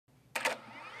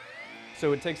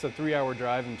So it takes a 3-hour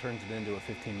drive and turns it into a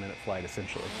 15-minute flight,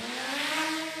 essentially.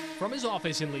 From his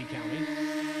office in Lee County,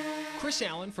 Chris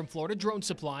Allen from Florida Drone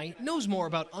Supply knows more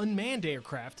about unmanned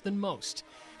aircraft than most,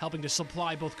 helping to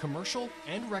supply both commercial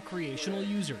and recreational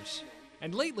users.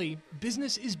 And lately,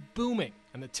 business is booming,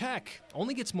 and the tech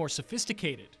only gets more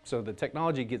sophisticated. So the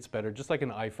technology gets better, just like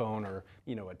an iPhone or,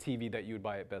 a TV that you would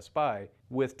buy at Best Buy.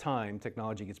 With time,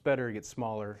 technology gets better, it gets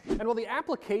smaller. And while the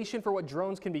application for what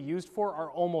drones can be used for are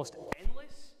almost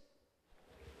endless,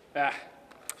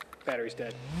 battery's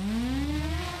dead.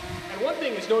 And one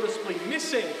thing is noticeably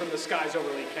missing from the skies over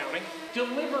Lee County: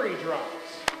 delivery drones.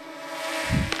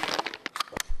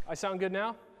 I sound good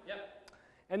now? Yep.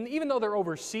 And even though they're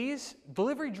overseas,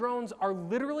 delivery drones are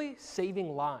literally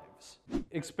saving lives.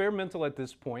 Experimental at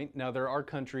this point. Now there are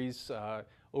countries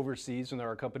overseas, and there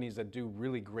are companies that do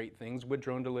really great things with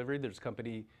drone delivery. There's a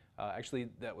company actually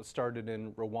that was started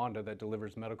in Rwanda that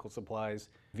delivers medical supplies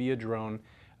via drone.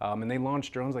 And they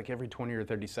launch drones like every 20 or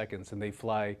 30 seconds, and they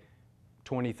fly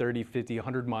 20, 30, 50,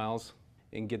 100 miles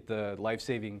and get the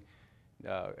life-saving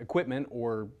equipment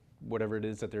or whatever it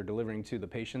is that they're delivering to the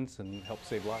patients and help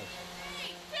save lives.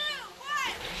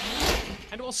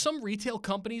 And while some retail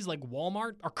companies like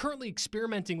Walmart are currently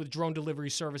experimenting with drone delivery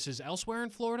services elsewhere in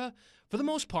Florida, for the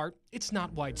most part, it's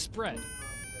not widespread.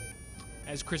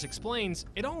 As Chris explains,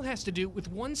 it all has to do with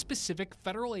one specific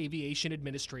Federal Aviation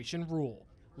Administration rule: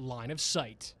 line of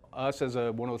sight. Us as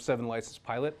a 107 licensed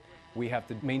pilot, we have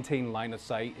to maintain line of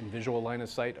sight and visual line of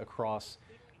sight across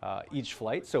each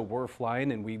flight. So we're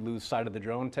flying and we lose sight of the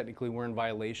drone. Technically, we're in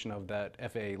violation of that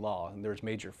FAA law, and there's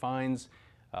major fines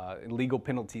and legal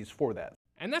penalties for that.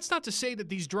 And that's not to say that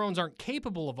these drones aren't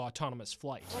capable of autonomous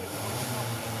flight.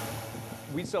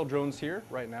 We sell drones here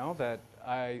right now that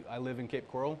I live in Cape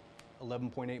Coral,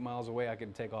 11.8 miles away. I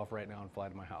can take off right now and fly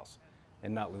to my house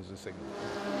and not lose a signal.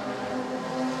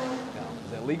 Now,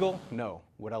 is that legal? No.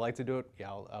 Would I like to do it?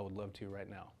 Yeah, I would love to right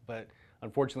now. But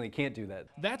unfortunately, can't do that.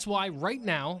 That's why right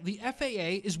now, the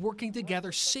FAA is working to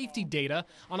gather safety data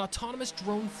on autonomous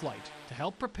drone flight to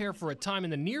help prepare for a time in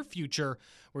the near future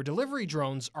where delivery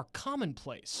drones are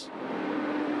commonplace.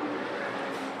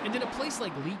 And in a place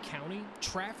like Lee County,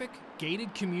 traffic,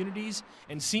 gated communities,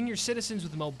 and senior citizens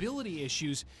with mobility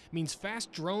issues means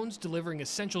fast drones delivering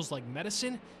essentials like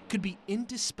medicine could be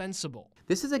indispensable.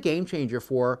 This is a game changer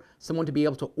for someone to be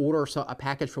able to order a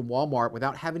package from Walmart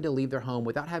without having to leave their home,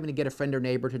 without having to get a friend or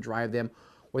neighbor to drive them,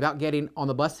 without getting on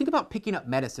the bus. Think about picking up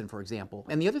medicine, for example.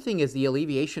 And the other thing is the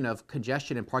alleviation of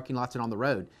congestion in parking lots and on the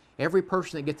road. Every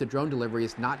person that gets a drone delivery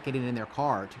is not getting in their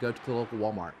car to go to the local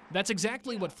Walmart. That's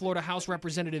exactly what Florida House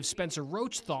Representative Spencer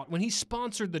Roach thought when he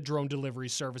sponsored the drone delivery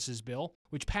services bill,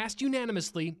 which passed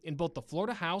unanimously in both the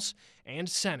Florida House and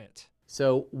Senate.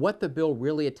 So what the bill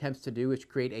really attempts to do is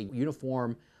create a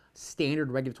uniform,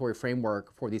 standard regulatory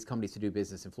framework for these companies to do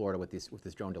business in Florida with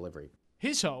this drone delivery.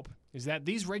 His hope is that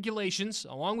these regulations,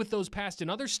 along with those passed in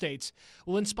other states,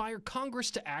 will inspire Congress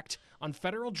to act on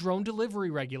federal drone delivery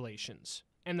regulations,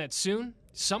 and that soon,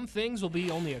 some things will be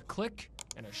only a click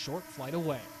and a short flight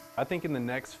away. I think in the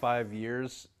next 5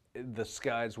 years, the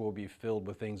skies will be filled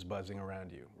with things buzzing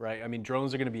around you, right? I mean,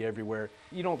 drones are going to be everywhere.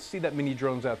 You don't see that many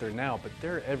drones out there now, but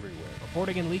they're everywhere.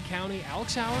 Reporting in Lee County,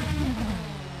 Alex Howard,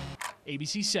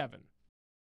 ABC 7.